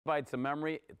bytes of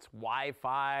memory. It's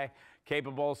Wi-Fi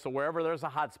capable, so wherever there's a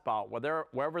hotspot,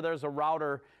 wherever there's a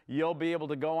router, you'll be able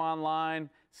to go online,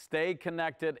 stay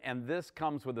connected, and this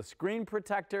comes with a screen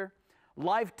protector,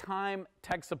 lifetime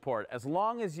tech support. As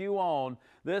long as you own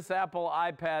this Apple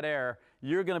iPad Air,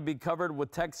 you're going to be covered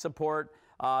with tech support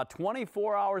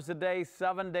 24 hours a day,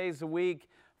 7 days a week.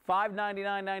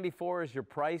 $599.94 is your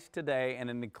price today,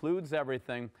 and it includes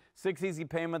everything. 6 easy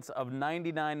payments of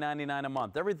 $99.99 a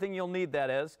month. Everything you'll need, that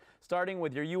is, starting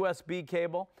with your USB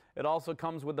cable. It also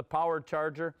comes with the power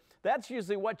charger. That's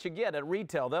usually what you get at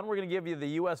retail. Then we're going to give you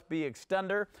the USB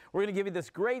extender. We're going to give you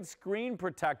this great screen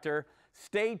protector.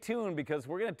 Stay tuned, because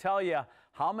we're going to tell you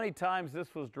how many times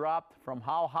this was dropped from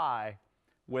how high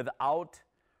without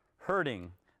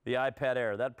hurting the iPad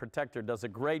Air. That protector does a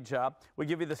great job. We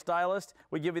give you the stylus,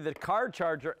 we give you the car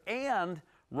charger, and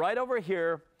right over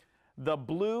here, the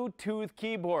Bluetooth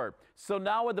keyboard. So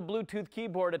now with the Bluetooth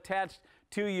keyboard attached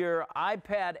to your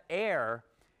iPad Air,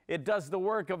 it does the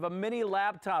work of a mini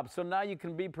laptop. So now you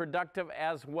can be productive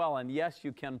as well. And yes,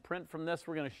 you can print from this.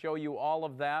 We're going to show you all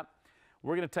of that.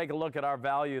 We're going to take a look at our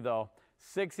value, though.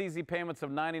 6 easy payments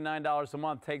of $99 a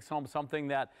month takes home something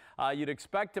that you'd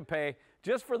expect to pay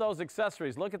just for those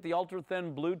accessories. Look at the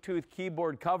ultra-thin Bluetooth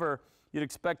keyboard cover. You'd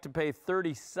expect to pay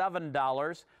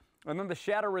 $37. And then the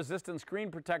shatter-resistant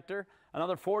screen protector,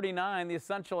 another $49. The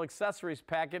essential accessories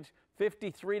package,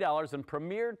 $53. And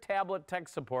premier tablet tech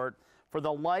support for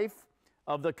the life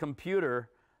of the computer,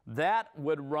 that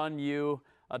would run you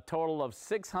a total of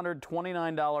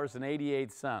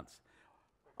 $629.88.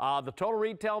 The total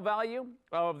retail value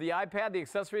of the iPad, the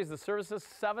accessories, the services,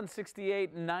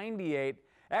 $768.98.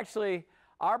 Actually,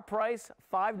 our price,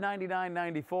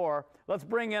 $599.94. Let's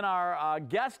bring in our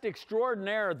guest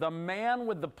extraordinaire, the man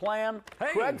with the plan,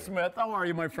 hey. Craig Smith. How are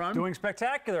you, my friend? Doing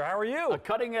spectacular. How are you? A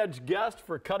cutting-edge guest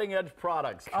for cutting-edge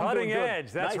products. Cutting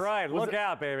edge. That's nice. right. Look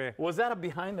out, baby. Was that a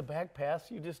behind-the-back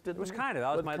pass you just did? It was kind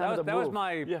of. That was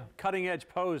my cutting-edge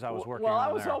pose I was working on. Well,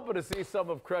 I was hoping to see some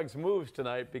of Craig's moves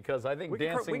tonight, because I think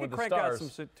Dancing with the Stars. We can crank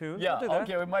out some tunes. Yeah,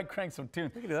 okay, we might crank some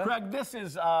tunes. We can do that. Craig, this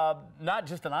is not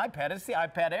just an iPad. It's the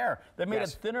iPad Air. They made it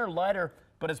thinner, lighter,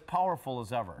 but as powerful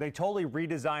as ever. They totally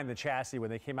redesigned the chassis when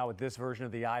they came out with this version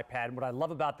of the iPad. And what I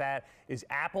love about that is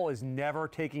Apple is never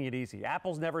taking it easy.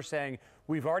 Apple's never saying,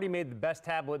 we've already made the best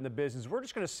tablet in the business. We're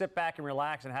just going to sit back and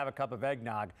relax and have a cup of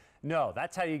eggnog. No,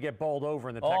 that's how you get bowled over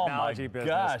in the technology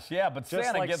business. Oh, my gosh, yeah, but just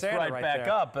Santa like gets Santa right back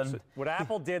there. up. And so what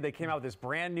Apple did, they came out with this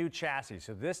brand new chassis.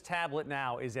 So this tablet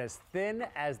now is as thin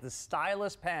as the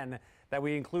stylus pen that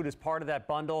we include as part of that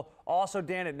bundle. Also,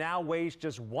 Dan, it now weighs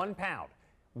just 1 pound.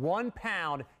 1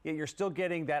 pound, yet you're still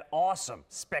getting that awesome,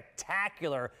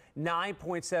 spectacular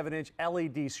 9.7-inch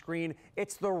LED screen.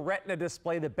 It's the Retina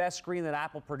display, the best screen that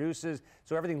Apple produces,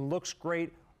 so everything looks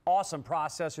great. Awesome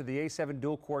processor, the A7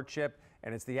 dual-core chip,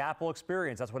 and it's the Apple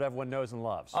experience. That's what everyone knows and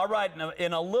loves. All right,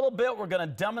 in a little bit, we're going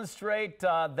to demonstrate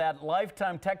that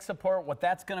lifetime tech support, what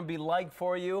that's going to be like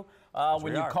for you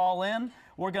when you call in.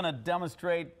 We're going to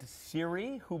demonstrate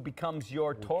Siri, who becomes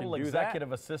your total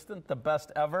executive assistant, the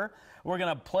best ever. We're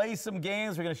going to play some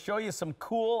games. We're going to show you some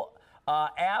cool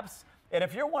apps. And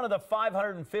if you're one of the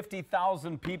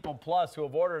 550,000 people plus who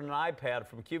have ordered an iPad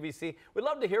from QVC, we'd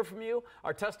love to hear from you.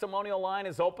 Our testimonial line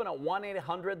is open at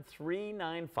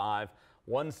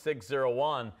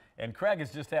 1-800-395-1601. And Craig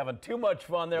is just having too much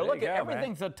fun there. Look,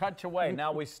 everything's a touch away.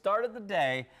 Now, we started the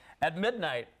day at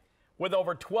midnight with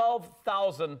over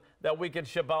 12,000 that we could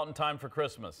ship out in time for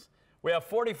Christmas. We have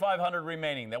 4,500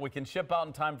 remaining that we can ship out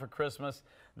in time for Christmas.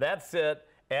 That's it.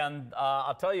 And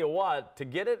I'll tell you what, to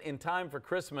get it in time for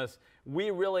Christmas,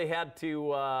 we really had to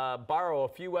borrow a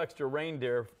few extra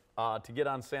reindeer to get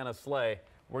on Santa's sleigh.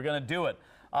 We're going to do it.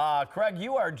 Craig,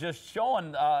 you are just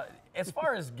showing, as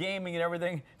far as gaming and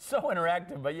everything, so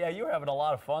interactive. But yeah, you're having a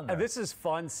lot of fun there. And this is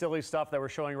fun, silly stuff that we're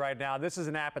showing right now. This is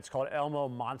an app. It's called Elmo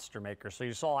Monster Maker. So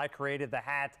you saw I created the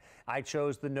hat. I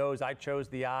chose the nose. I chose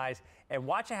the eyes. And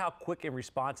watch how quick and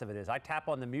responsive it is. I tap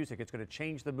on the music. It's going to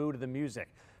change the mood of the music.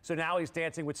 So now he's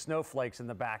dancing with snowflakes in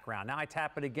the background. Now I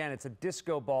tap it again. It's a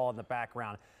disco ball in the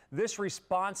background. This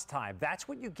response time, that's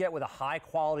what you get with a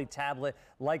high-quality tablet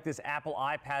like this Apple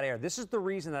iPad Air. This is the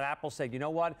reason that Apple said, you know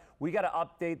what, we got to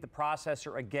update the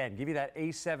processor again, give you that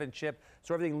A7 chip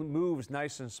so everything moves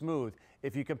nice and smooth.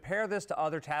 If you compare this to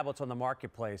other tablets on the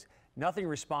marketplace, nothing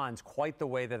responds quite the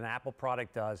way that an Apple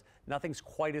product does. Nothing's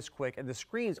quite as quick, and the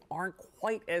screens aren't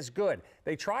quite as good.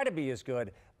 They try to be as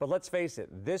good, but let's face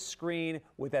it, this screen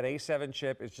with that A7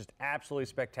 chip is just absolutely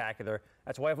spectacular.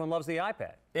 That's why everyone loves the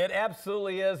iPad. It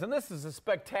absolutely is, and this is a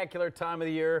spectacular time of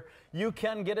the year. You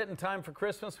can get it in time for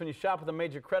Christmas when you shop with a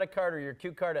major credit card or your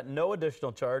Q card at no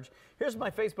additional charge. Here's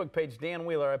my Facebook page, Dan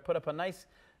Wheeler. I put up a nice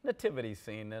nativity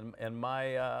scene, and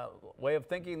my way of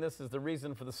thinking, this is the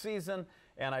reason for the season,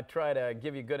 and I try to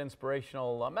give you good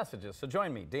inspirational messages. So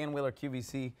join me, Dan Wheeler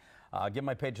QVC. Give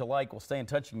my page a like. We'll stay in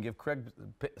touch. You can give Craig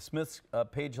Smith's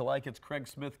page a like. It's Craig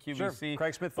Smith QVC. Sure.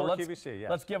 Craig Smith for QVC. Yeah.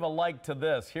 Let's give a like to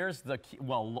this. Here's the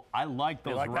well. I like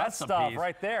those recipes. That stuff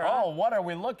right there. Oh, what are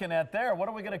we looking at there? What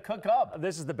are we going to cook up?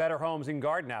 This is the Better Homes and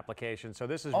Garden application. So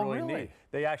this is really neat.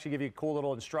 They actually give you cool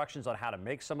little instructions on how to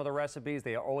make some of the recipes.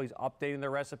 They are always updating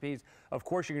their recipes. Of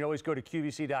course, you can always go to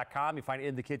QVC.com. You find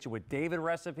In the Kitchen with David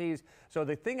recipes. So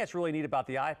the thing that's really neat about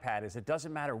the iPad is it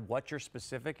doesn't matter what your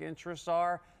specific interests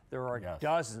are. There are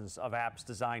dozens of apps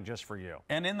designed just for you.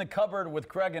 And in the cupboard with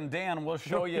Craig and Dan, we'll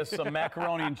show you some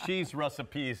macaroni and cheese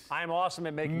recipes. I'm awesome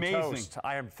at making toast.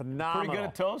 I am phenomenal. Pretty good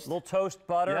at toast? Little toast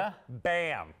butter. Yeah.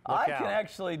 Bam. I can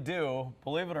actually do,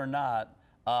 believe it or not,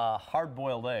 a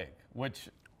hard-boiled egg, which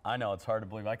I know it's hard to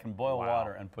believe. I can boil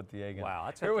water and put the egg in. Wow,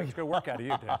 that's a good workout of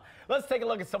you, dude. Let's take a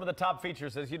look at some of the top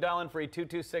features as you dial in for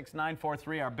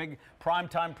 822-6943, our big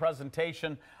primetime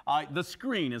presentation. The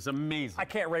screen is amazing. I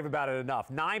can't rave about it enough.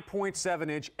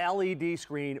 9.7-inch LED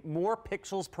screen, more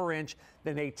pixels per inch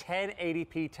than a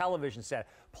 1080p television set.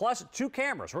 Plus 2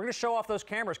 cameras. We're going to show off those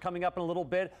cameras coming up in a little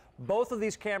bit. Both of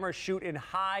these cameras shoot in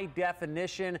high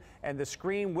definition, and the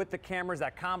screen with the cameras,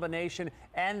 that combination,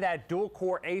 and that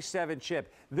dual-core A7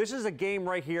 chip. This is a game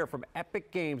right here from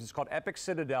Epic Games. It's called Epic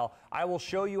Citadel. I will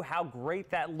show you how great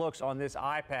that looks on this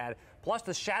iPad. Plus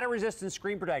the shatter-resistant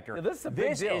screen protector. Yeah, this is a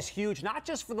big deal. This is huge, not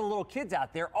just for the little kids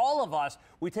out there. All of us,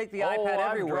 we take the iPad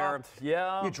everywhere.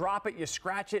 You drop it, you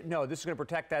scratch it. No, this is going to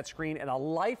protect that screen, and a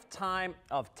lifetime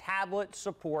of tablet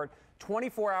support,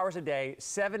 24 hours a day,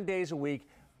 7 days a week.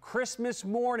 Christmas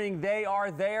morning, they are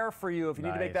there for you if you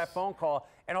need to make that phone call.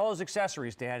 And all those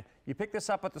accessories, Dan. You pick this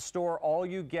up at the store, all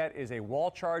you get is a wall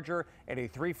charger and a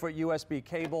 3-foot USB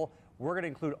cable. We're going to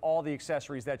include all the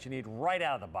accessories that you need right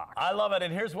out of the box. I love it,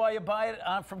 and here's why you buy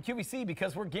it from QVC,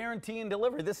 because we're guaranteeing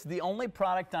delivery. This is the only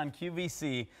product on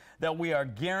QVC that we are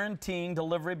guaranteeing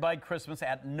delivery by Christmas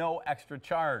at no extra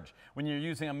charge. When you're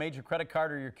using a major credit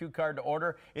card or your Q card to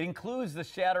order, it includes the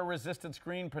shatter-resistant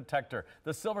screen protector,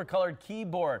 the silver-colored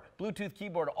keyboard, Bluetooth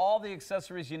keyboard, all the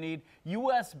accessories you need,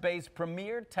 US-based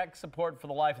premier tech support for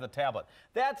the life of the tablet.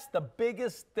 That's the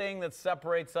biggest thing that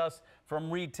separates us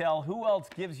from retail. Who else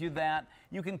gives you that?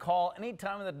 You can call any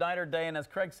time of the night or day, and as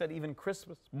Craig said, even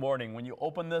Christmas morning, when you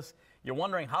open this, you're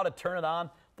wondering how to turn it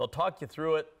on, they'll talk you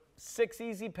through it. 6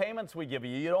 easy payments we give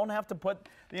you. You don't have to put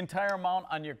the entire amount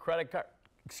on your credit card.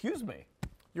 Excuse me.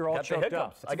 You're all choked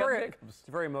up. I got the hiccups. It's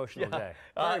a very emotional day.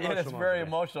 It's very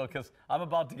emotional because I'm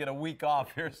about to get a week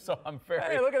off here, so I'm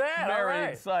very, look at that.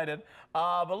 very excited.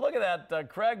 But look at that,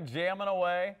 Craig jamming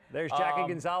away. There's Jackie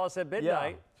Gonzalez at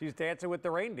midnight. She's dancing with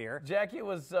the reindeer. Jackie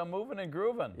was moving and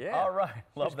grooving. Yeah. All right.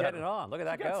 Love she's that. getting it on. Look at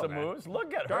that She's got go, some man. moves.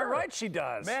 Look at her. Darn right she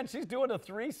does. Man, she's doing a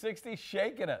 360,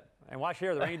 shaking it. And watch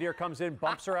here, the reindeer comes in,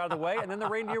 bumps her out of the way, and then the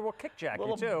reindeer will kick Jackie,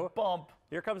 Little bump.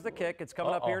 Here comes the kick. It's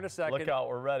coming up here in a second. Look out,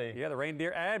 we're ready. Yeah, the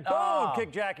reindeer, and boom,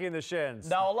 kick Jackie in the shins.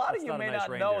 Now, a lot of you may not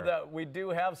know that we do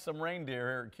have some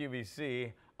reindeer here at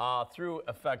QVC through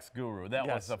Effects Guru. That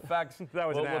was Effects. That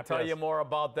was an app, we'll tell you more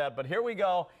about that. But here we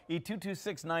go,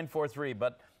 E226943.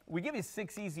 But we give you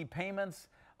 6 easy payments.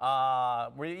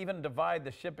 We even divide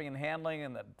the shipping and handling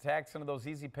and the tax into those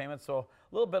easy payments, so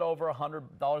a little bit over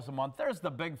 $100 a month. There's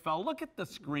the big fella. Look at the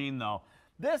screen, though.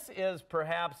 This is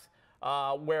perhaps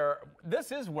where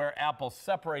Apple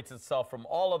separates itself from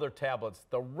all other tablets.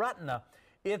 The Retina,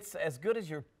 it's as good as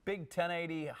your big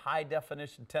 1080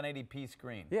 high-definition 1080p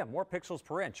screen. Yeah, more pixels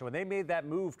per inch. When they made that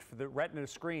move for the Retina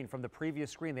screen from the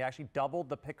previous screen, they actually doubled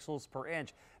the pixels per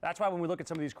inch. That's why when we look at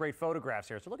some of these great photographs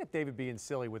here, so look at David being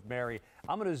silly with Mary.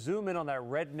 I'm going to zoom in on that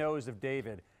red nose of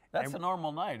David. That's a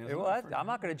normal night, isn't it? I'm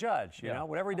not going to judge, you know.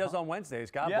 Whatever he does on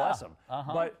Wednesdays, God bless him.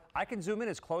 But I can zoom in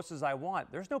as close as I want.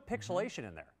 There's no pixelation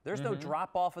in there. There's no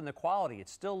drop-off in the quality. It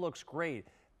still looks great.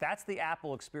 That's the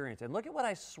Apple experience. And look at what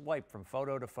I swipe from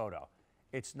photo to photo.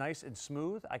 It's nice and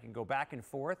smooth. I can go back and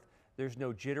forth. There's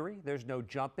no jittery. There's no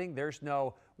jumping. There's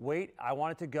no, wait, I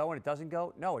want it to go and it doesn't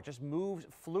go. No, it just moves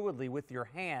fluidly with your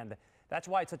hand. That's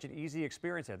why it's such an easy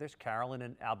experience there. There's Carolyn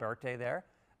and Alberte there.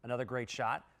 Another great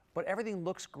shot. but everything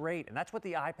looks great, and that's what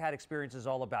the iPad experience is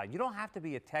all about. You don't have to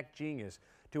be a tech genius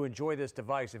to enjoy this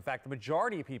device. In fact, the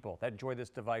majority of people that enjoy this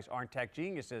device aren't tech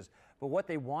geniuses, but what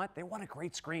they want a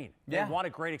great screen. They want a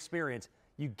great experience.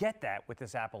 You get that with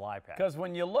this Apple iPad. Because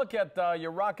when you look at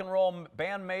your rock and roll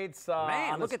bandmates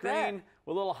on the screen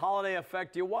with a little holiday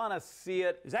effect, you want to see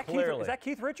it clearly. Is that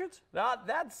Keith Richards?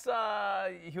 That's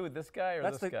who? This guy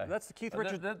or this guy? That's the Keith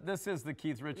Richards. This is the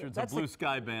Keith Richards of Blue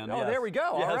Sky Band. Oh, yes. there we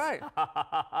go. Yes. All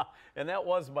right. And that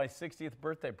was my 60th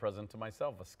birthday present to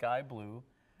myself, a sky blue.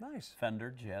 Nice.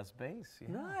 Fender jazz bass. Yeah.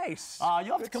 Nice.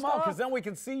 You'll have to come out because then we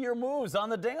can see your moves on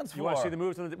the dance floor. You want to see the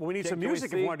moves? We need some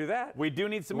music if we want to do that. We do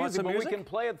need some music, but we can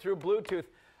play it through Bluetooth.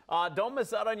 Don't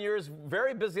miss out on yours.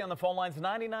 Very busy on the phone lines.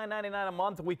 $99.99 a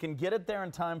month. We can get it there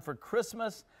in time for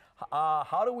Christmas.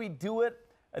 How do we do it?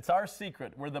 It's our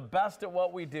secret. We're the best at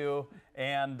what we do,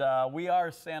 and we are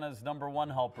Santa's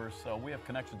 #1 helpers, so we have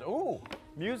connections. Ooh,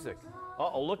 music.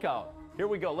 Uh-oh, look out. Here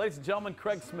we go. Ladies and gentlemen,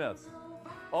 Craig Smith.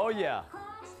 Oh, yeah.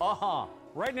 Uh-huh.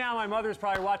 Right now, my mother's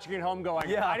probably watching at home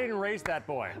going, I didn't raise that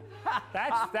boy.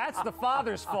 That's the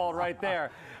father's fault right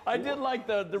there. I did like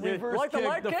the reverse like kick, the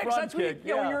leg kicks? front kick.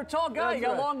 When you're a tall guy, you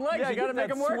got long legs. You got to make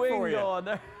them work for you. Going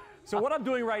there. So what I'm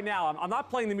doing right now, I'm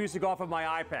not playing the music off of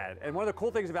my iPad. And one of the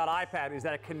cool things about iPad is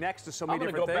that it connects to so many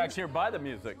different things. I'm going to go back here by the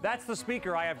music. That's the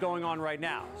speaker I have going on right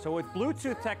now. So with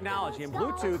Bluetooth technology, and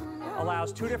Bluetooth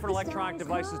allows 2 different electronic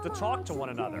devices to talk to one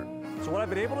another. So what I've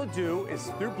been able to do is,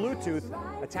 through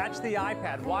Bluetooth, attach the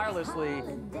iPad wirelessly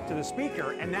to the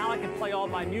speaker, and now I can play all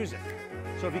my music.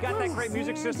 So if you got that great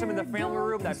music system in the family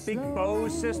room, that big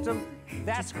Bose system,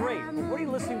 that's great. But what are you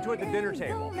listening to at the dinner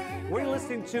table? What are you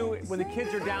listening to when the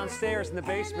kids are downstairs in the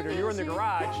basement or you're in the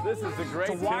garage? This is a great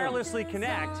To wirelessly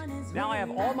connect, now I have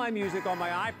all my music on my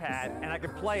iPad, and I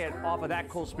can play it off of that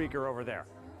cool speaker over there.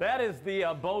 That is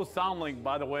the Bose SoundLink,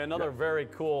 by the way, another very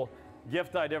cool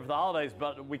gift idea for the holidays,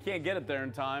 but we can't get it there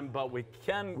in time, but we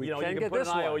can, you can put an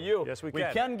IOU. Yes, we can.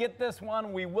 We can get this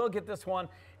one. We will get this one.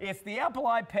 It's the Apple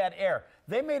iPad Air.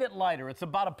 They made it lighter. It's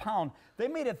about a pound. They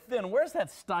made it thin. Where's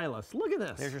that stylus? Look at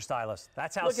this. There's your stylus.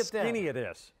 That's how skinny it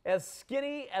is. As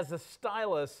skinny as a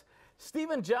stylus.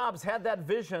 Stephen Jobs had that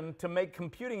vision to make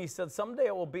computing. He said someday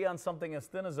it will be on something as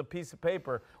thin as a piece of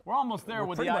paper. We're almost there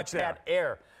with the iPad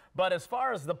Air. But as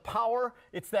far as the power,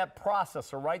 it's that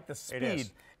processor, right? The speed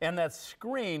and that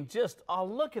screen. Just,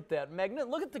 look at that magnet.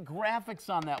 Look at the graphics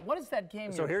on that. What is that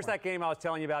game? So here's that game I was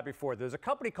telling you about before. There's a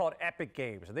company called Epic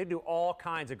Games, and they do all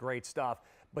kinds of great stuff.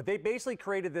 But they basically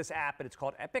created this app, and it's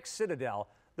called Epic Citadel.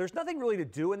 There's nothing really to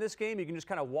do in this game. You can just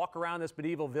kind of walk around this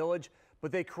medieval village.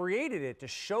 But they created it to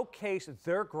showcase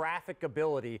their graphic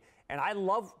ability. And I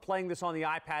love playing this on the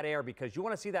iPad Air because you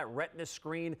want to see that Retina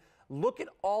screen. Look at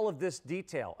all of this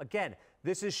detail. Again,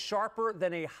 this is sharper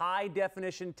than a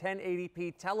high-definition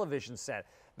 1080p television set.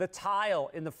 The tile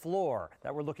in the floor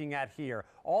that we're looking at here,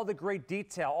 all the great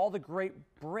detail, all the great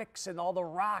bricks and all the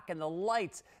rock and the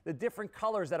lights, the different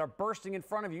colors that are bursting in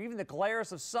front of you, even the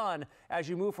glares of sun as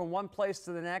you move from one place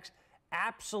to the next.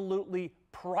 Absolutely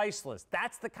priceless.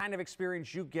 That's the kind of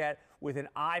experience you get with an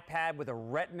iPad with a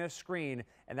Retina screen,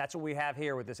 and that's what we have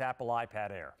here with this Apple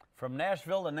iPad Air. From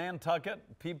Nashville to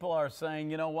Nantucket, people are saying,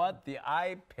 you know what? The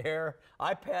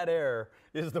iPad Air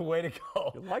is the way to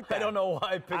go. You like that? I don't know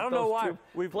why I picked those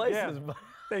two places. But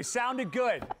they sounded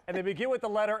good, and they begin with the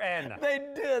letter N. They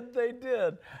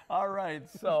did. All right,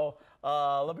 so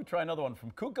let me try another one. From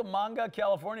Cucamonga,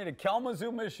 California to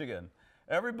Kalamazoo, Michigan.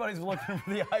 Everybody's looking for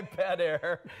the iPad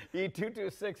Air.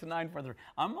 E226943.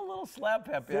 I'm a little slap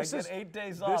happy. I get 8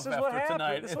 days off after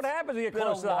tonight. This is what happens when you get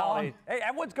close to the holiday. Hey,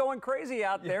 everyone's going crazy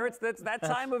out there. It's that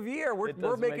time of year.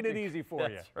 We're making it easy for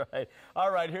you. That's right.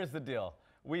 All right, here's the deal.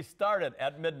 We started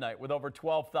at midnight with over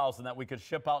 12,000 that we could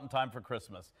ship out in time for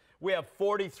Christmas. We have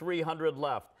 4,300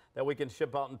 left that we can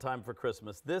ship out in time for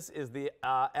Christmas. This is the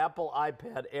Apple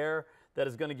iPad Air that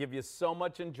is going to give you so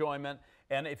much enjoyment.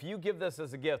 And if you give this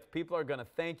as a gift, people are going to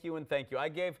thank you and thank you.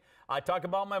 I talk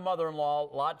about my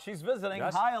mother-in-law a lot. She's visiting.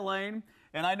 Yes. Hi, Elaine.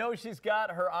 And I know she's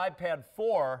got her iPad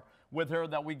 4 with her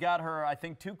that we got her, I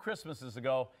think, 2 Christmases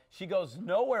ago. She goes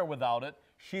nowhere without it.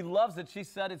 She loves it. She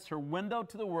said it's her window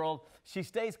to the world. She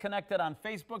stays connected on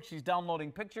Facebook. She's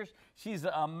downloading pictures. She's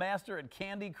a master at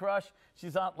Candy Crush.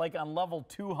 She's on level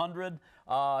 200.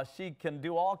 She can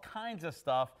do all kinds of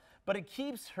stuff. But it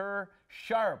keeps her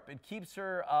sharp. It keeps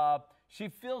her, she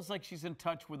feels like she's in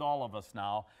touch with all of us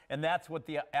now. And that's what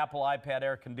the Apple iPad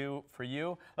Air can do for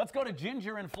you. Let's go to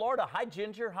Ginger in Florida. Hi,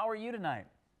 Ginger. How are you tonight?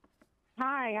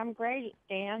 Hi, I'm great,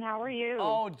 Dan. How are you?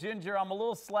 Oh, Ginger, I'm a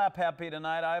little slap happy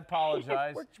tonight. I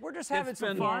apologize. We're just having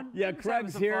some fun. Yeah,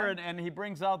 Craig's here, and he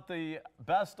brings out the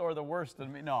best or the worst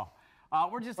in me. No.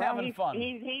 We're just Well, having fun.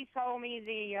 he sold me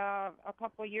the a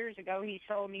couple of years ago. He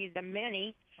sold me the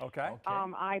mini Okay.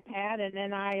 iPad, and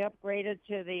then I upgraded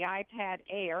to the iPad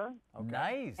Air,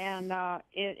 Nice. and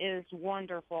it is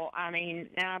wonderful. I mean,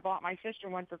 and I bought my sister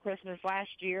one for Christmas last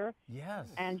year,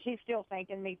 Yes. and she's still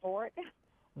thanking me for it.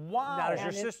 Wow. Now,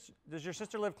 And does your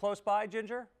sister live close by,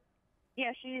 Ginger?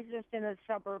 Yeah, she's just in a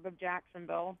suburb of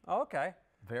Jacksonville. Oh, okay.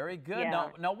 Very good. Yeah.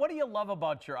 Now, what do you love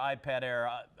about your iPad Air,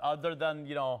 other than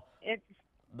It's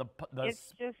the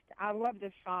just I love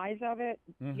the size of it,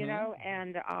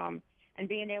 Mm-hmm. And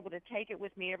being able to take it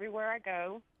with me everywhere I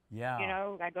go. yeah.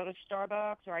 I go to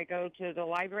Starbucks or I go to the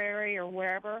library or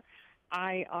wherever.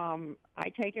 I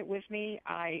take it with me.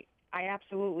 I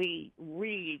absolutely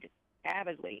read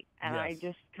avidly, and I Yes.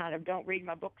 just kind of don't read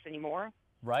my books anymore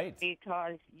Right.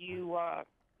 because you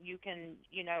can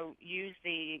use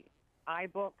the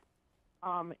iBook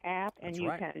app, and That's you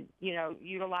right. can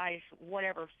utilize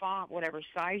whatever font, whatever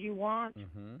size you want.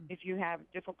 Mm-hmm. If you have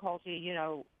difficulty,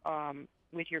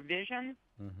 with your vision,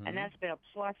 Mm-hmm. and that's been a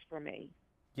plus for me.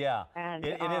 Yeah, And,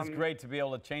 it is great to be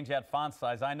able to change that font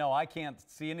size. I know I can't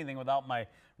see anything without my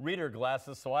reader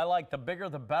glasses, so I like the bigger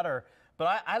the better.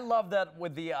 But I love that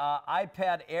with the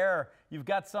iPad Air, you've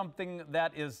got something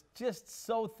that is just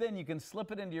so thin. You can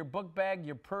slip it into your book bag,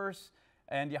 your purse,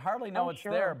 and you hardly know Oh, it's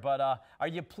sure. there. But are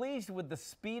you pleased with the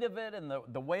speed of it and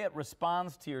the way it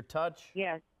responds to your touch?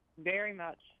 Yes, very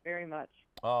much, very much.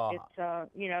 Oh, It's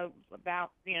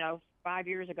about 5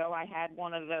 years ago, I had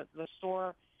one of the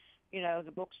store,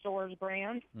 the bookstores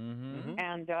brand, mm-hmm.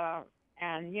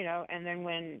 and then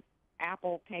when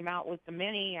Apple came out with the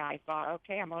Mini, I thought,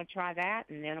 okay, I'm going to try that,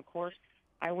 and then of course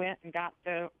I went and got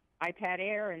the iPad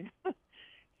Air, and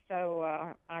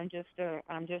so I'm just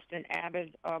an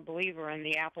avid believer in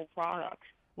the Apple products.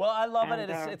 Well, I love it.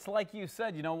 And, It's like you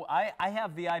said, I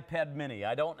have the iPad Mini.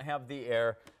 I don't have the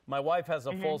Air. My wife has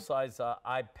a full-size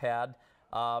iPad.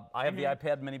 I have the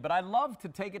iPad Mini, but I love to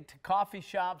take it to coffee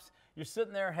shops. You're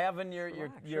sitting there having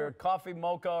your coffee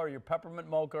mocha or your peppermint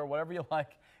mocha or whatever you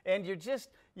like, and you're just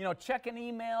checking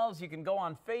emails. You can go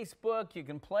on Facebook. You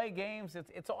can play games.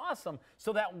 It's awesome.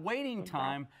 So that waiting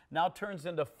time now turns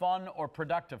into fun or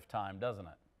productive time, doesn't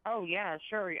it? Oh yeah,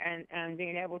 sure, and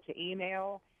being able to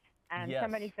email. And Yes.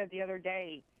 somebody said the other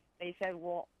day, they said,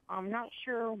 well, I'm not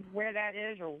sure where that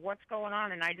is or what's going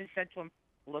on, and I just said to them,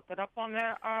 look it up on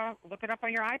your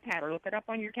iPad or look it up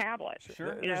on your tablet.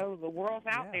 Sure. The world's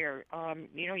out there.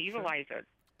 Utilize it.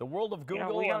 The world of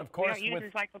Google, we and don't, of course we don't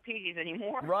use encyclopedias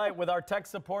anymore. Right, with our tech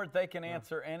support, they can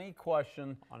answer any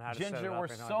question. On how to set Ginger, it up we're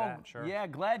and so all that, sure.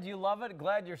 glad you love it.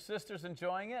 Glad your sister's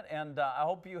enjoying it, and I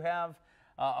hope you have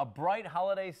a bright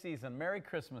holiday season. Merry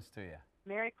Christmas to you.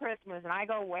 Merry Christmas, and I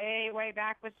go way, way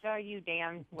back with you,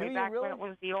 Dan. Way you back really? when it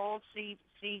was the old CVN?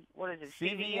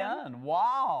 CVN.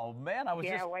 Wow, man, I was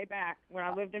Yeah, just way back when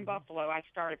I lived in Buffalo. I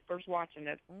started first watching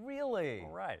it. really. All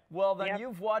right. Well, then Yep.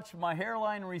 you've watched my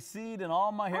hairline recede and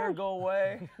all my hair go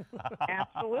away.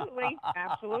 Absolutely,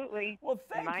 absolutely. Well,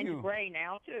 thank Mine's you. gray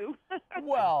now too.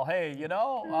 Well, hey,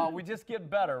 we just get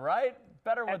better, right?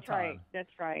 Better with That's time. right.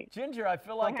 That's right. Ginger, I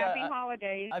feel Well, like happy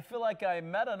holidays. I feel like I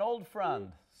met an old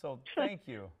friend. So thank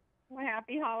you. Well,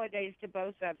 happy holidays to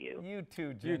both of you. You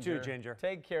too, Ginger. You too, Ginger.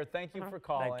 Take care. Thank you for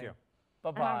calling. Thank you.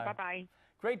 Bye-bye. Bye-bye.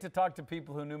 Great to talk to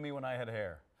people who knew me when I had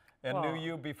hair and knew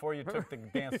you before you took the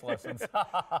dance lessons.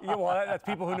 Yeah, well, that's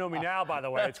people who know me now, by the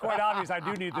way. It's quite obvious I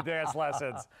do need the dance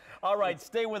lessons. All right,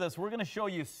 stay with us. We're going to show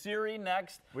you Siri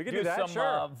next. We can do that, some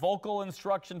sure. vocal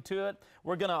instruction to it.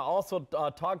 We're going to also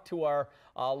talk to our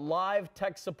live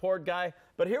tech support guy.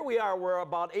 But here we are. We're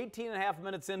about 18 and a half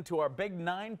minutes into our big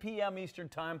 9 p.m. Eastern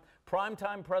Time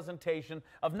primetime presentation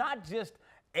of not just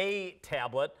a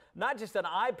tablet, not just an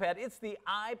iPad, it's the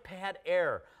iPad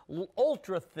Air.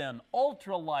 Ultra thin,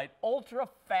 ultra light, ultra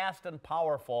fast and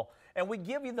powerful. And we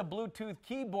give you the Bluetooth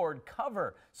keyboard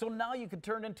cover. So now you can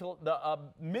turn it into the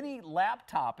mini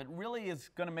laptop. It really is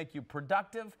going to make you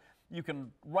productive. You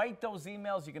can write those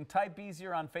emails. You can type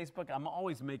easier on Facebook. I'm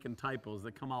always making typos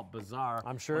that come out bizarre.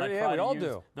 I'm sure, when I yeah, try we to all use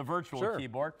do. the virtual Sure.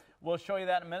 keyboard. We'll show you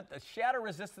that in a minute. The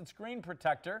shatter-resistant screen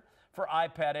protector for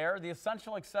iPad Air, the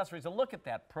essential accessories. And look at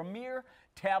that, premier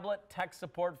tablet tech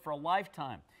support for a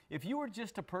lifetime. If you were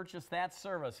just to purchase that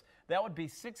service, that would be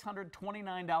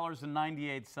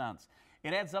 $629.98.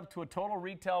 It adds up to a total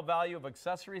retail value of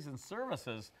accessories and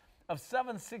services of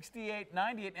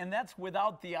 $768.98, and that's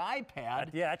without the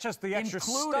iPad. Yeah, that's just the extra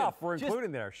included. stuff we're Just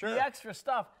including there, sure. The extra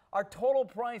stuff. Our total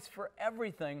price for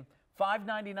everything,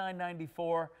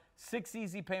 $599.94, 6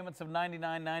 easy payments of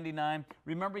 $99.99.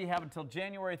 Remember, you have until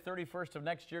January 31st of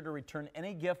next year to return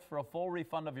any gift for a full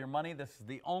refund of your money. This is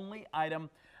the only item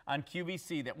on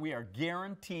QVC that we are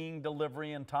guaranteeing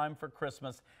delivery in time for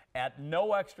Christmas at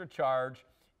no extra charge.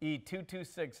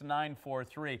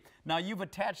 E226943. Now, you've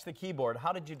attached the keyboard.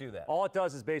 How did you do that? All it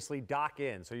does is basically dock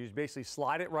in. So you basically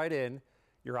slide it right in,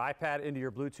 your iPad into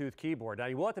your Bluetooth keyboard. Now,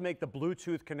 you will have to make the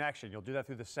Bluetooth connection. You'll do that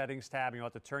through the settings tab, and you'll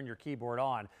have to turn your keyboard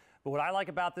on. But what I like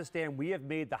about this, Dan, we have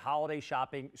made the holiday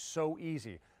shopping so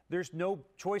easy. There's no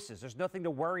choices. There's nothing to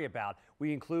worry about.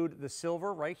 We include the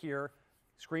silver right here,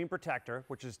 screen protector,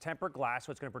 which is tempered glass,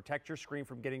 so it's going to protect your screen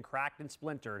from getting cracked and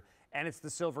splintered, and it's the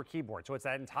silver keyboard. So it's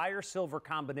that entire silver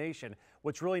combination.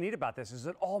 What's really neat about this is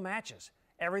it all matches.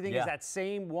 Everything is that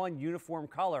same one uniform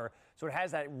color, so it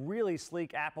has that really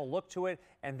sleek Apple look to it.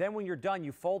 And then when you're done,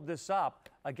 you fold this up.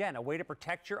 Again, a way to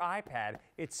protect your iPad.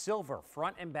 It's silver,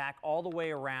 front and back, all the way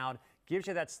around. Gives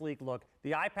you that sleek look.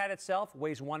 The iPad itself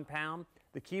weighs 1 pound.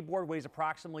 The keyboard weighs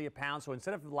approximately a pound. So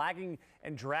instead of lagging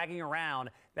and dragging around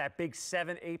that big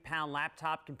 7-8 pound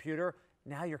laptop computer,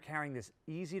 now you're carrying this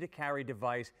easy to carry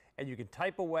device, and you can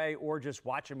type away or just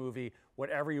watch a movie,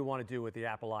 whatever you want to do with the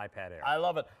Apple iPad Air. I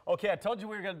love it. Okay, I told you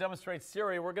we were going to demonstrate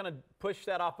Siri. We're going to push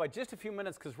that off by just a few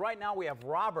minutes because right now we have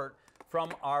Robert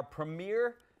from our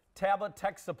Premier Tablet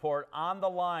Tech Support on the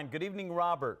line. Good evening,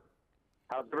 Robert.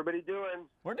 How's everybody doing?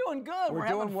 We're doing good. We're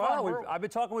doing well. I've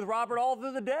been talking with Robert all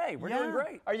through the day. We're doing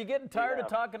great. Are you getting tired of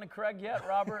talking to Craig yet,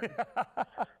 Robert?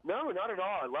 No, not at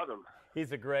all. I love him.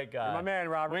 He's a great guy. You're my man,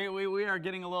 Robert. We are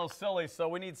getting a little silly, so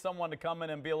we need someone to come in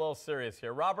and be a little serious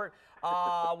here. Robert,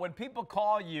 when people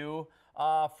call you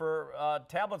for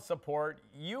tablet support,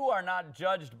 you are not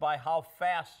judged by how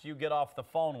fast you get off the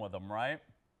phone with them, right?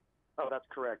 Oh, that's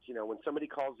correct. You know, when somebody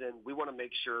calls in, we want to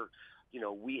make sure, you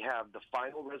know, we have the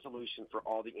final resolution for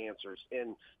all the answers.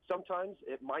 And sometimes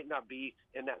it might not be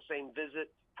in that same visit.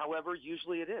 However,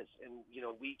 usually it is. And, you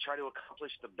know, we try to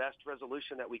accomplish the best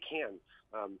resolution that we can.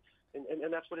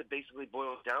 And that's what it basically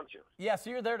boils down to. Yeah, so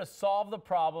you're there to solve the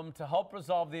problem, to help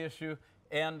resolve the issue.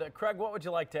 And Craig, what would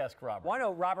you like to ask Robert? Well, I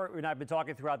know Robert and I have been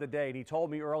talking throughout the day, and he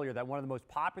told me earlier that one of the most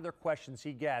popular questions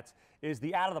he gets is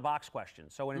the out-of-the-box question.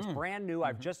 So when it's brand new,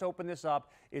 I've just opened this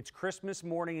up, it's Christmas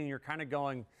morning, and you're kind of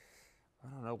going, I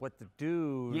don't know what to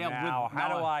do now.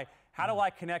 How do I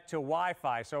connect to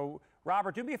Wi-Fi? So,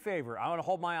 Robert, do me a favor. I want to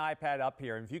hold my iPad up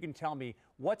here, and if you can tell me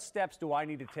what steps do I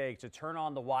need to take to turn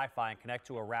on the Wi-Fi and connect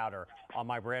to a router on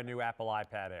my brand new Apple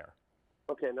iPad Air?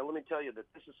 Okay, now let me tell you that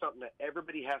this is something that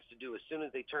everybody has to do as soon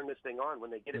as they turn this thing on.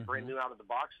 When they get it brand new out of the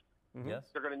box, Yes.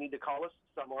 they're going to need to call us.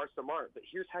 Some are, some aren't. But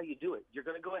here's how you do it. You're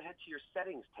going to go ahead to your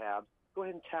settings tab. Go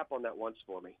ahead and tap on that once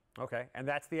for me. Okay, and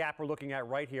that's the app we're looking at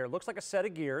right here. It looks like a set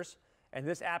of gears, and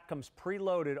this app comes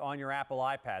preloaded on your Apple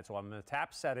iPad. So I'm going to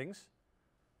tap settings.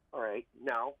 All right,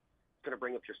 now it's going to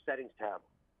bring up your settings tab.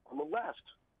 On the left,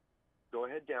 go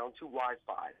ahead down to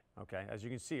Wi-Fi. Okay, as you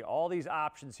can see, all these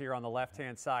options here on the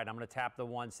left-hand side. I'm going to tap the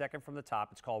one second from the top.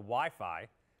 It's called Wi-Fi.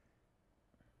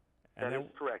 That is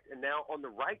correct. And now on the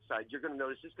right side, you're going to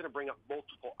notice it's going to bring up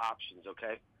multiple options,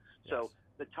 okay? So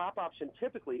the top option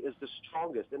typically is the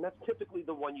strongest, and that's typically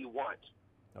the one you want.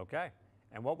 Okay.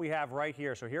 And what we have right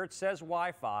here, so here it says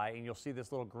Wi-Fi, and you'll see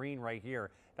this little green right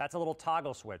here. That's a little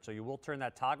toggle switch. So you will turn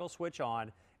that toggle switch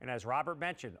on, and as Robert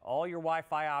mentioned, all your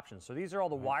Wi-Fi options. So these are all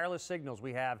the wireless signals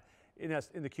we have in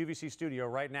the QVC studio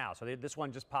right now. So this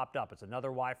one just popped up. It's another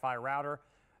Wi-Fi router,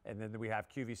 and then we have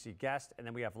QVC Guest, and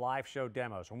then we have Live Show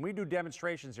Demos. When we do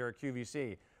demonstrations here at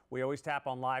QVC, we always tap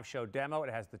on Live Show Demo.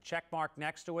 It has the check mark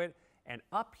next to it, and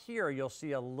up here you'll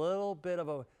see a little bit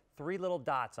of three little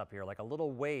dots up here, like a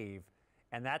little wave,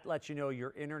 and that lets you know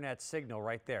your internet signal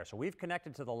right there. So we've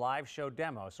connected to the Live Show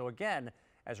Demo. So again,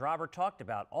 as Robert talked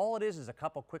about, all it is a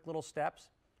couple quick little steps,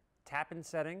 tapping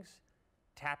settings,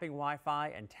 tapping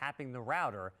Wi-Fi, and tapping the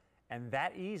router, and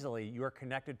that easily you're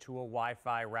connected to a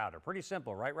Wi-Fi router. Pretty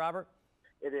simple, right, Robert?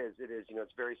 It is. You know,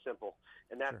 it's very simple.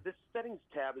 And this settings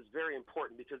tab is very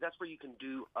important because that's where you can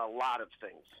do a lot of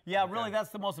things. Yeah, really, that's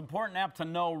the most important app to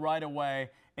know right away.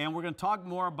 And we're going to talk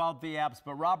more about the apps.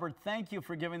 But, Robert, thank you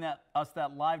for giving us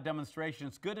that live demonstration.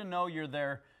 It's good to know you're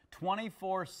there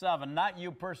 24/7. Not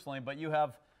you personally, but you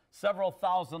have several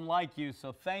thousand like you.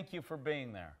 So thank you for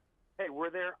being there. Hey,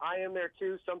 we're there. I am there,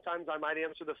 too. Sometimes I might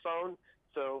answer the phone.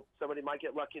 So somebody might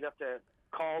get lucky enough to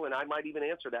call, and I might even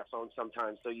answer that phone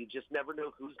sometimes. So you just never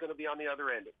know who's going to be on the other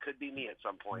end. It could be me at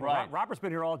some point. Right. Robert's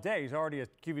been here all day. He's already a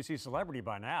QVC celebrity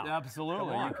by now.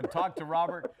 Absolutely. You can talk to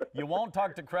Robert. You won't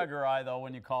talk to Craig or I, though,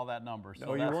 when you call that number.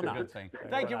 So that's a good thing.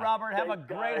 Thank you, Robert. Have a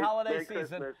great holiday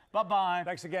season. Bye-bye.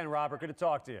 Thanks again, Robert. Good to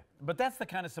talk to you. But that's the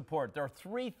kind of support. There are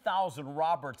 3,000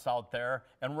 Roberts out there,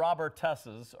 and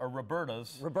Robertesses, or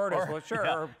Robertas. Well, sure.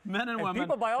 Yeah, men and women.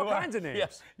 People by all kinds of names.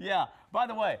 Yes. Yeah. By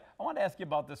the way, I want to ask you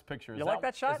about this picture. Is that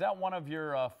like that shot? Is that one of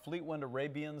your Fleetwood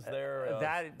Arabians there?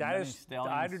 That is.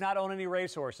 Stallions? I do not own any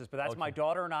racehorses, but that's Okay. my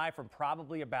daughter and I from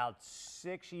probably about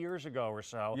 6 years ago or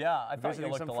so. Yeah, I thought you visiting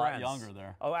looked some a lot friends. younger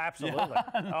there. Oh, absolutely.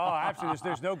 Oh, absolutely.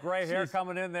 There's no gray hair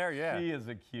coming in there. Yeah. She is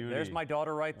a cutie. There's my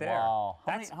daughter right there. Wow.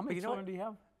 How That's, many you know what? children do you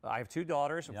have? I have 2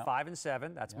 daughters, Yep. 5 and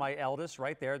 7. That's my eldest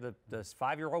right there. The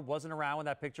 5-year-old wasn't around when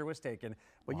that picture was taken.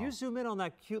 But you zoom in on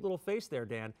that cute little face there,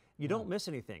 Dan, you don't miss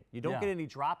anything. You don't Yeah. get any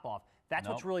drop off. That's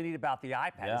what's Nope. really neat about the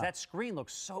iPad. Yeah. Is that screen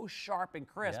looks so sharp and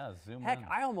crisp. Yeah, zoom Heck, in.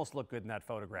 I almost look good in that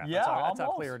photograph. Yeah, that's how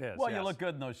almost. clear it is. Well, you yes. look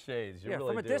good in those shades. You Yeah, really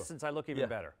from a do. distance, I look even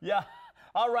better. Yeah.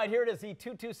 All right, here it is,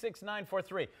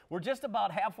 E226943. We're just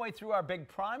about halfway through our big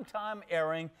primetime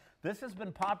airing. This has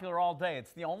been popular all day.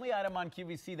 It's the only item on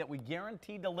QVC that we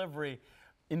guarantee delivery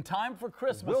in time for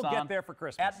Christmas. We'll get there for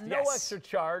Christmas. At no Yes. extra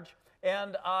charge.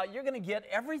 And you're going to get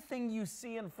everything you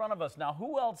see in front of us. Now,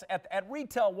 who else? At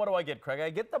retail, what do I get, Craig? I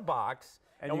get the box.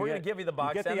 And we're going to give you the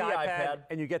box you get and the iPad.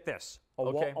 and you get this,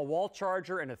 Okay. a wall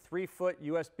charger and a 3-foot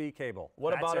USB cable.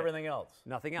 What That's about it. everything else?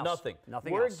 Nothing else. Nothing.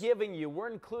 Nothing we're else. we're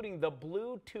including the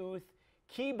Bluetooth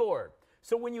keyboard.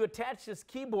 So when you attach this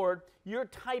keyboard, you're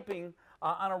typing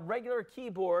on a regular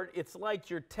keyboard. It's like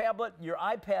your tablet, your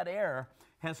iPad Air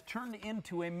has turned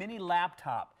into a mini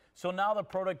laptop. So now the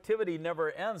productivity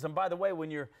never ends. And by the way, when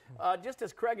you're, just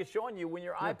as Craig is showing you, when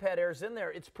your iPad Air's in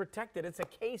there, it's protected. It's a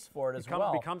case for it as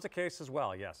well. Becomes a case as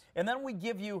well, yes. And then we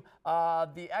give you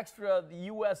the extra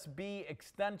USB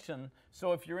extension.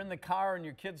 So if you're in the car and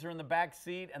your kids are in the back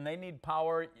seat and they need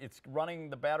power, it's running,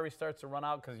 the battery starts to run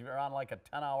out because you're on like a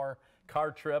 10-hour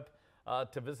car trip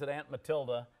to visit Aunt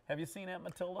Matilda. Have you seen Aunt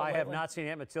Matilda I have lately? not seen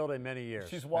Aunt Matilda in many years.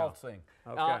 She's No. waltzing.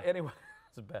 Okay. Anyway,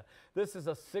 it's bad. This is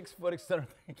a 6-foot extender.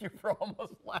 Thank you for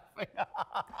almost laughing.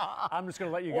 I'm just going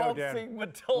to let you go, Dan. Waltzing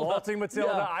Matilda. Waltzing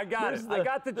Matilda. Yeah, I got here's it. I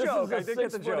got the joke. I This did is a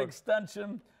get the 6-foot joke.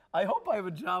 extension. I hope I have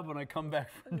a job when I come back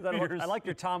from New Year's. I like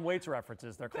your Tom Waits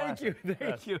references. They're classic.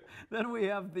 Thank you. Then we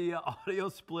have the audio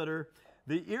splitter,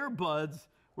 the earbuds.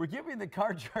 We're giving the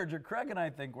car charger. Craig and I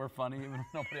think we're funny, even if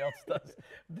nobody else does.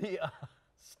 The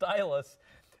stylus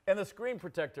and the screen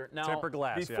protector. Now, Tempered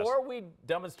glass, before we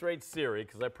demonstrate Siri,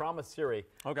 because I promised Siri,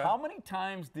 Okay. how many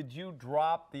times did you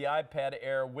drop the iPad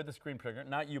Air with the screen protector?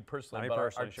 Not you personally, Not me but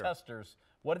personally, our sure. testers.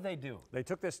 What did they do? They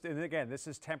took this, and again, this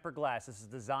is tempered glass. This is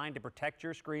designed to protect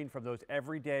your screen from those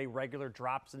everyday, regular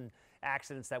drops and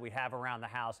accidents that we have around the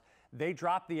house. They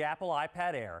dropped the Apple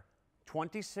iPad Air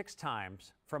 26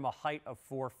 times from a height of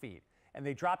 4 feet. And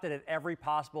they dropped it at every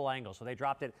possible angle. So they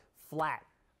dropped it flat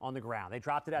on the ground. They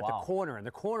dropped it at the corner, and the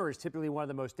corner is typically one of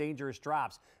the most dangerous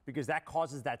drops because that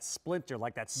causes that splinter,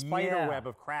 like that spider web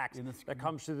of cracks that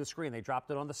comes through the screen. They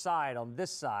dropped it on the side, on this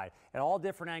side, at all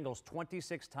different angles,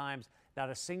 26 times, not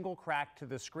a single crack to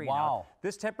the screen. Wow. Now,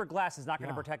 this tempered glass is not going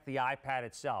to protect the iPad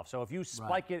itself. So if you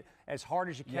spike it as hard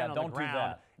as you can on don't the do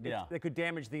ground, that. it could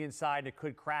damage the inside, and it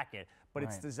could crack it. But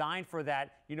it's designed for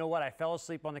that. You know what? I fell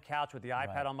asleep on the couch with the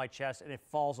iPad on my chest, and it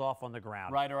falls off on the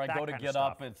ground. Right, or I That go to kind of get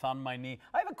stuff. up, it's on my knee.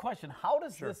 I have a question. How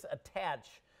does this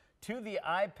attach to the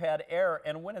iPad Air?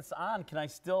 And when it's on, can I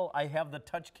have the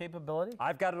touch capability?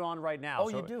 I've got it on right now. Oh,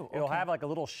 so you do? It'll Okay. have like a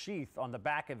little sheath on the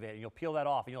back of it, and you'll peel that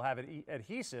off, and you'll have it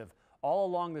adhesive all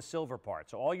along the silver part.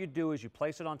 So all you do is you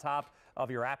place it on top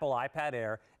of your Apple iPad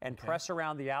Air and press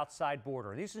around the outside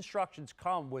border. And these instructions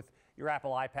come with your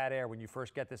Apple iPad Air when you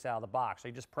first get this out of the box. So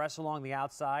you just press along the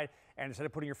outside, and instead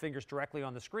of putting your fingers directly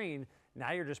on the screen,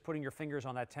 now you're just putting your fingers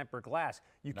on that tempered glass.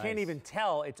 You can't even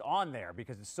tell it's on there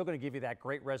because it's still going to give you that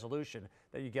great resolution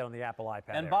that you get on the Apple iPad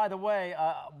And Air. by the way,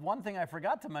 one thing I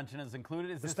forgot to mention is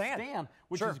included is the stand.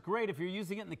 which Sure. is great if you're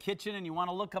using it in the kitchen and you want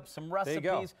to look up some you go.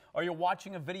 recipes or you're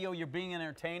watching a video, you're being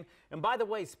entertained. And by the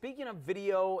way, speaking of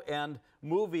video and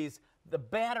movies, the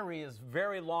battery is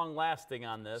very long lasting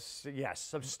on this. Yes,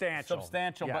 substantial.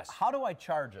 Substantial, Yes. but how do I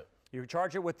charge it? You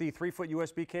charge it with the 3-foot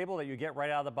USB cable that you get right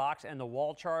out of the box and the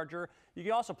wall charger. You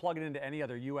can also plug it into any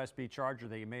other USB charger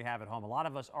that you may have at home. A lot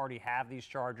of us already have these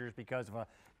chargers because of a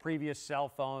previous cell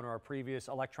phone or a previous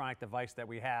electronic device that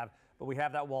we have. But we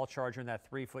have that wall charger and that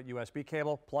 3-foot USB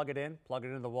cable. Plug it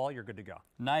into the wall, you're good to go.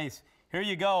 Nice. Here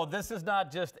you go. This is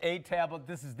not just a tablet.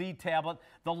 This is the tablet.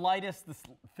 The lightest, the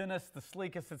thinnest, the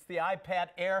sleekest. It's the iPad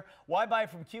Air. Why buy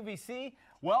from QVC?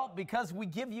 Well, because we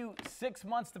give you 6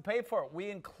 months to pay for it. We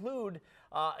include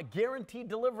a guaranteed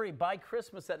delivery by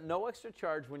Christmas at no extra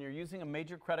charge when you're using a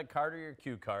major credit card or your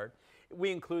Q card.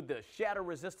 We include the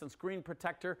shatter-resistant screen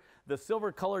protector, the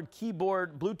silver-colored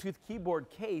keyboard, Bluetooth keyboard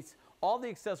case, all the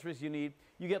accessories you need.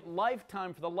 You get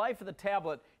lifetime, for the life of the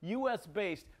tablet,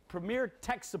 US-based premier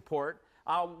tech support.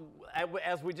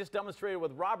 As we just demonstrated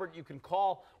with Robert, you can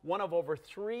call one of over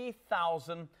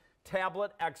 3,000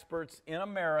 tablet experts in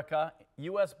America.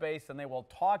 U.S. based, and they will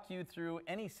talk you through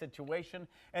any situation,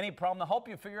 any problem. They'll help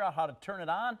you figure out how to turn it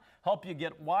on, help you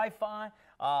get Wi-Fi.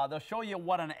 They'll show you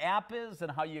what an app is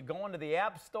and how you go into the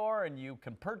App Store and you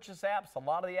can purchase apps. A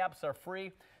lot of the apps are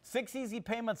free. 6 easy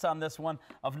payments on this one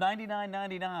of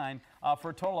 $99.99 for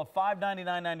a total of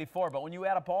 $599.94. But when you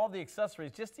add up all the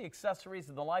accessories, just the accessories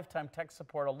and the lifetime tech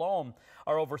support alone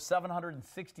are over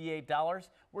 $768.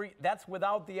 That's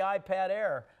without the iPad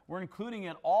Air. We're including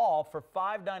it all for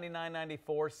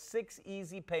 $599.94, 6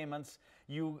 easy payments.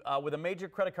 With a major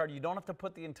credit card, you don't have to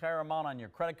put the entire amount on your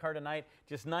credit card tonight,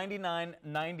 just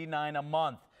 $99.99 a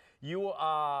month.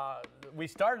 We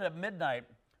started at midnight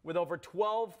with over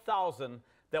 12,000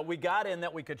 that we got in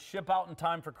that we could ship out in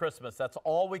time for Christmas. That's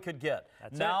all we could get.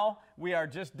 Now we are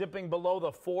just dipping below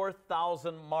the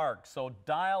 4,000 mark. So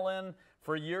dial in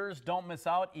for yours. Don't miss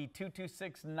out.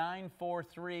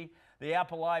 E226943, the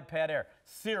Apple iPad Air.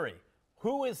 Siri.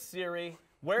 Who is Siri?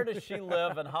 Where does she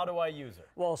live, and how do I use her?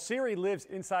 Well, Siri lives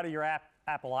inside of your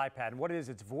Apple iPad, and what it is,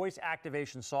 it's voice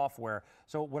activation software.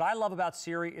 So what I love about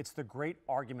Siri, it's the great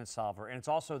argument solver, and it's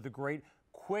also the great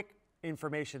quick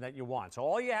information that you want. So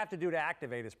all you have to do to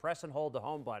activate is press and hold the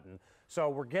home button. So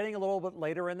we're getting a little bit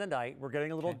later in the night. We're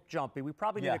getting a little jumpy. We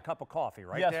probably need a cup of coffee,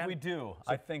 right, Yes, Dan? we do.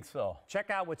 I think so.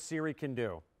 Check out what Siri can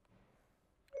do.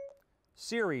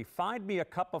 Siri, find me a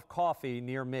cup of coffee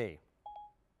near me.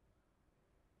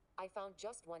 I found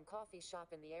just one coffee shop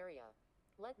in the area.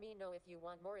 Let me know if you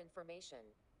want more information.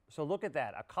 So look at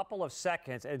that, a couple of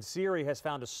seconds, and Siri has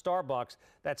found a Starbucks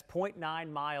that's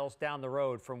 0.9 miles down the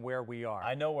road from where we are.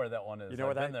 I know where that one is. You know where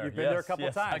I've that? been there. You've been there a couple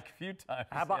of times. Like a few times.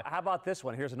 How about this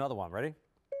one? Here's another one. Ready?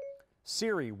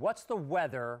 Siri, what's the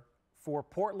weather for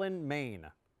Portland, Maine?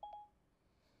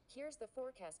 Here's the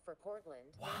forecast for Portland,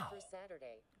 Maine through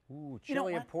Saturday. Ooh,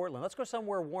 chilly in Portland. Let's go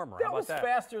somewhere warmer. That How about was that?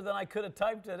 faster than I could have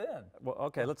typed it in. Well,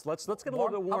 okay, let's get a little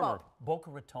bit warmer. How about Boca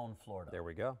Raton, Florida? There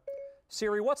we go.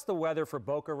 Siri, what's the weather for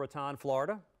Boca Raton,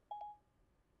 Florida?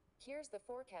 Here's the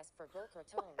forecast for Boca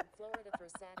Raton, Florida through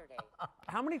Saturday.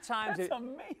 How many times? That's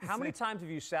amazing. How many times have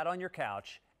you sat on your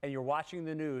couch and you're watching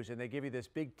the news and they give you this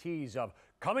big tease of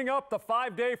coming up the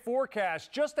 5-day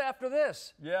forecast just after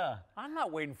this? Yeah. I'm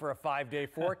not waiting for a 5-day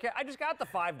forecast. I just got the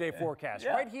 5-day forecast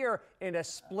right here in a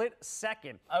split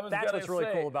second. That's what's really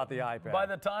cool about the iPad. By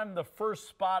the time the first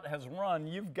spot has run,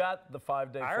 you've got the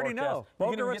 5-day forecast. I already know. You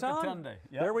Boca can even Raton. get the 10-day.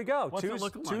 Yep. There we go. What's it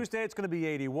looking like? Tuesday it's going to be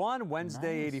 81.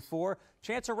 Wednesday 84.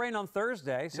 Chance of rain on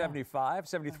Thursday 75.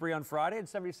 73 on Friday and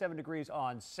 77 degrees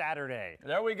on Saturday.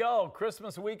 There we go.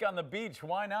 Christmas week on the beach.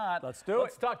 Why not? Let's do it.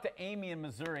 Let's talk to Amy in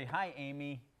Missouri. Hi,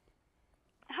 Amy.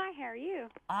 Hi, how are you?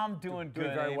 I'm doing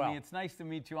good, very Amy. well. It's nice to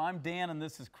meet you. I'm Dan, and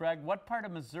this is Craig. What part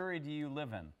of Missouri do you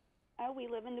live in? We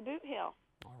live in the Boot Hill.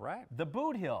 All right. The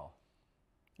Boot Hill.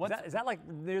 Is that like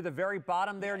near the very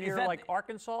bottom there, near that- like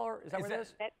Arkansas? Or is that where it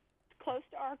is? That's close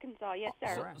to Arkansas, yes,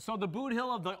 sir. right. So the Boot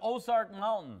Hill of the Ozark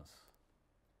Mountains.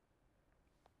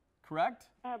 Correct?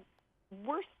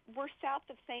 We're south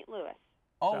of St. Louis.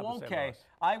 South Oh, of St. okay. Louis.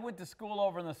 I went to school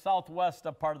over in the southwest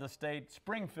part of the state,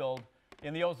 Springfield,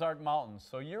 in the Ozark Mountains.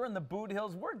 So you're in the Boot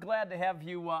Hills. We're glad to have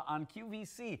you on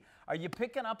QVC. Are you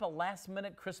picking up a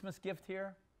last-minute Christmas gift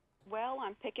here? Well,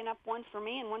 I'm picking up one for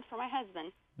me and one for my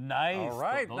husband. Nice. All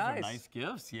right, Those nice. are nice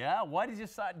gifts. Yeah. Why did you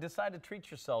decide to treat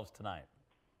yourselves tonight?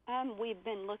 We've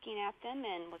been looking at them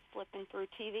and was flipping through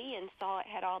TV and saw it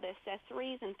had all the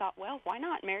accessories and thought, well, why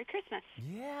not? Merry Christmas.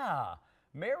 Yeah.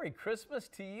 Merry Christmas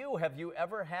to you. Have you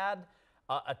ever had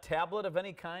a tablet of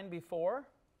any kind before?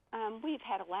 We've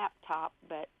had a laptop,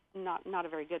 but not a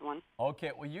very good one.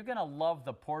 Okay, well, you're going to love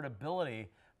the portability,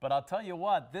 but I'll tell you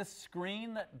what, this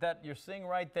screen that you're seeing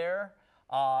right there,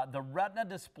 the Retina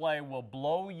display will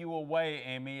blow you away,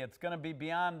 Amy. It's going to be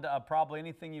beyond probably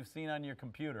anything you've seen on your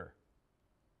computer.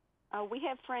 We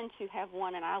have friends who have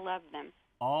one, and I love them.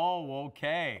 Oh,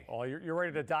 okay. Oh, you're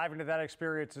ready to dive into that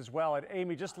experience as well. And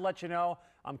Amy, just to let you know,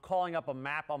 I'm calling up a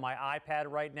map on my iPad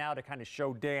right now to kind of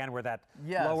show Dan where that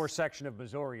lower section of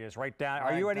Missouri is, right down.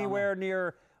 Are you anywhere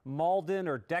near Malden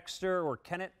or Dexter or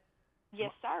Kennett?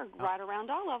 Yes, sir. Right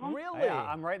around all of them. Really? Yeah,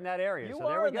 I'm right in that area. You so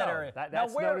there are we in go. that area.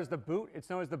 That's known as the Boot. It's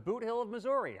known as the Boot Hill of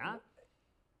Missouri, huh?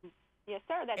 Yes,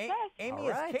 sir. That's us. Amy, All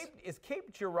right. is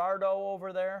Cape Girardeau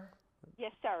over there?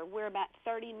 Yes, sir. We're about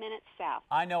 30 minutes south.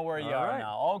 I know where you All are right.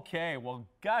 now. Okay, well,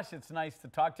 gosh, it's nice to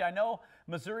talk to you. I know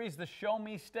Missouri's the show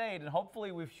me state, and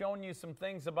hopefully we've shown you some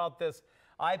things about this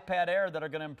iPad Air that are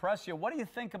going to impress you. What do you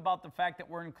think about the fact that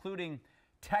we're including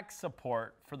tech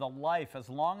support for the life? As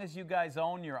long as you guys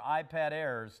own your iPad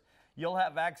Airs, you'll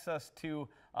have access to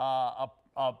a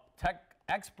tech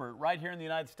expert right here in the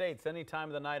United States any time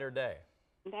of the night or day.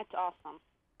 That's awesome.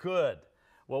 Good.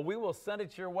 Well, we will send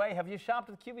it your way. Have you shopped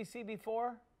with QVC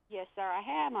before? Yes, sir, I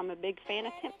have. I'm a big fan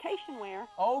of temptation wear.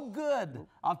 Oh, good.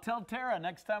 I'll tell Tara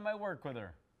next time I work with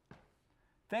her.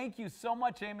 Thank you so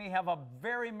much, Amy. Have a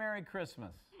very Merry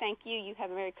Christmas. Thank you. You have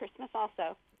a Merry Christmas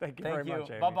also. Thank you very much,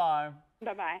 Amy. Bye-bye.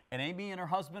 Bye-bye. And Amy and her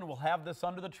husband will have this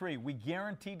under the tree. We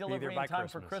guarantee delivery in time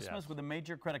for Christmas with a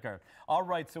major credit card. All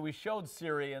right, so we showed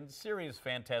Siri, and Siri is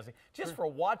fantastic. Just for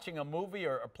watching a movie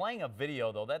or playing a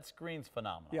video, though, that screen's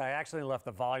phenomenal. Yeah, I actually left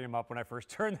the volume up when I first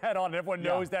turned that on. Everyone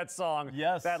knows that song.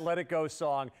 Yes. That Let It Go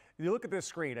song. You look at this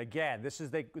screen. Again, this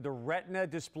is the Retina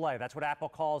display. That's what Apple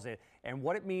calls it. And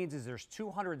what it means is there's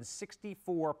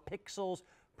 264 pixels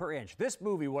per inch. This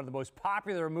movie, one of the most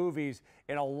popular movies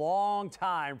in a long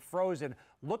time, Frozen.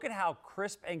 Look at how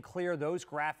crisp and clear those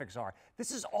graphics are. This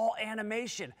is all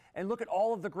animation. And look at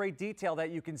all of the great detail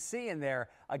that you can see in there.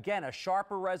 Again, a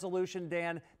sharper resolution,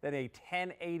 Dan, than a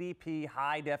 1080p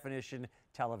high definition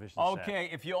television set. Okay,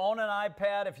 if you own an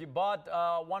iPad, if you bought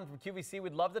one from QVC,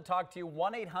 we'd love to talk to you.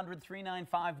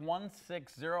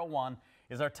 1-800-395-1601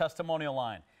 is our testimonial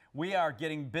line. We are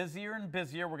getting busier and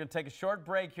busier. We're going to take a short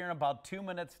break here in about 2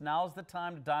 minutes. Now's the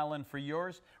time to dial in for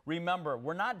yours. Remember,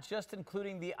 we're not just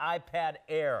including the iPad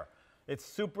Air. It's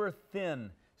super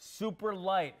thin, super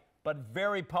light, but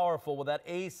very powerful with that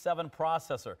A7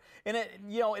 processor. And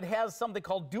it has something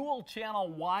called dual channel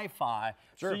Wi-Fi.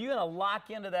 Sure. So you're going to lock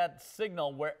into that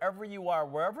signal wherever you are,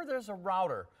 wherever there's a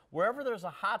router, wherever there's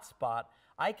a hotspot.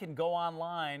 I can go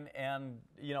online and,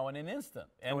 in an instant,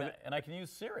 and I can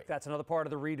use Siri. That's another part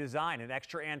of the redesign, an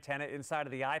extra antenna inside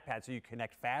of the iPad so you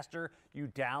connect faster, you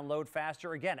download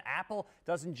faster. Again, Apple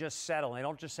doesn't just settle. They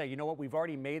don't just say, you know what, we've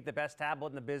already made the best tablet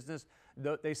in the business.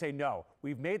 They say, no,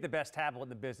 we've made the best tablet in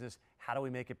the business. How do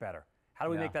we make it better? How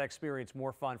do we make that experience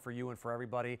more fun for you and for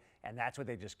everybody? And that's what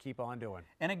they just keep on doing.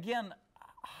 And again,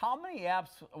 how many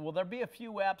apps, will there be a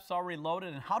few apps already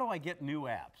loaded, and how do I get new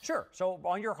apps? Sure. So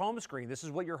on your home screen, this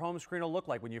is what your home screen will look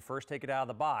like when you first take it out of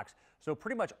the box. So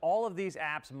pretty much all of these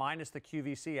apps minus the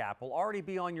QVC app will already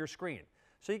be on your screen.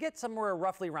 So you get somewhere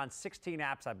roughly around 16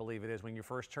 apps, I believe it is, when you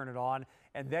first turn it on.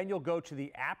 And then you'll go to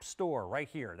the App Store right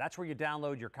here. That's where you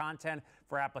download your content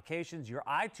for applications. Your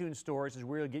iTunes stores is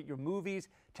where you'll get your movies,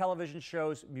 television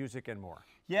shows, music, and more.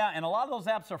 Yeah, and a lot of those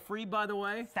apps are free, by the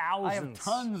way. Thousands. I have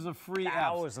tons of free apps.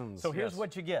 Thousands. So here's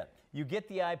what you get. You get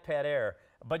the iPad Air,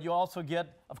 but you also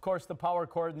get, of course, the power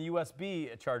cord and the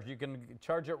USB charger. You can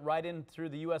charge it right in through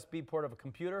the USB port of a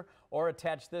computer or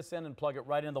attach this in and plug it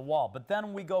right into the wall. But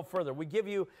then we go further. We give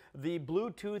you the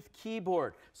Bluetooth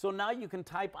keyboard. So now you can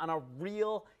type on a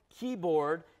real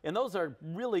keyboard, and those are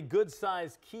really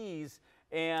good-sized keys,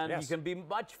 and you can be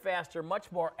much faster,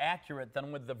 much more accurate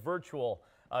than with the virtual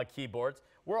keyboards.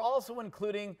 We're also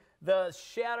including the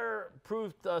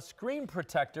shatter-proof screen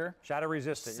protector.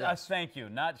 Shatter-resistant, yes. Thank you.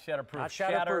 Not shatterproof. Not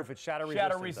shatterproof, it's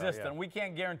shatter-resistant. Shatter-resistant. Yeah. We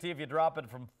can't guarantee if you drop it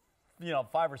from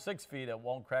 5 or 6 feet, it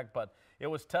won't crack, but it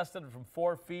was tested from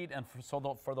 4 feet, and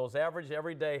for those average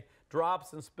everyday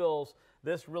drops and spills,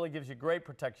 this really gives you great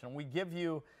protection. We give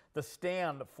you the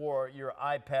stand for your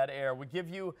iPad Air. We give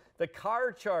you the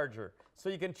car charger, so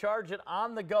you can charge it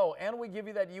on the go, and we give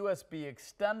you that USB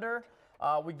extender.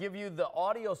 We give you the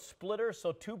audio splitter,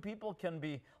 so 2 people can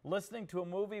be listening to a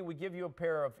movie. We give you a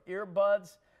pair of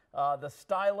earbuds, the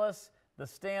stylus, the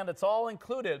stand. It's all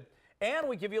included. And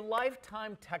we give you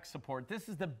lifetime tech support. This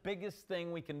is the biggest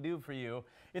thing we can do for you.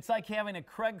 It's like having a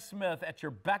Craig Smith at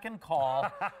your beck and call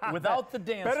without the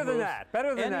dance Better than moves. that.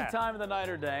 Better than that. Any time of the night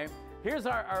or day. Here's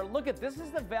our look at this.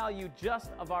 Is the value just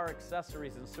of our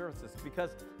accessories and services,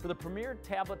 because for the premier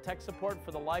tablet tech support for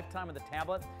the lifetime of the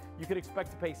tablet, you could expect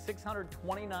to pay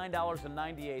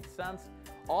 $629.98.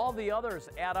 All the others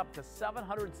add up to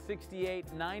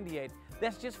 $768.98.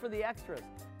 That's just for the extras.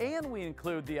 And we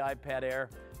include the iPad Air.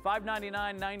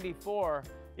 $599.94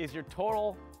 is your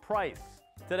total price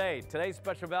today. Today's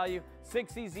special value,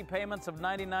 6 easy payments of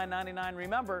 $99.99.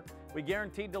 Remember, we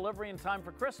guarantee delivery in time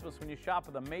for Christmas when you shop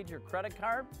with a major credit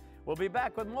card. We'll be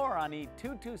back with more on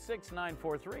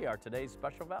E226943, our today's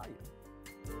special value.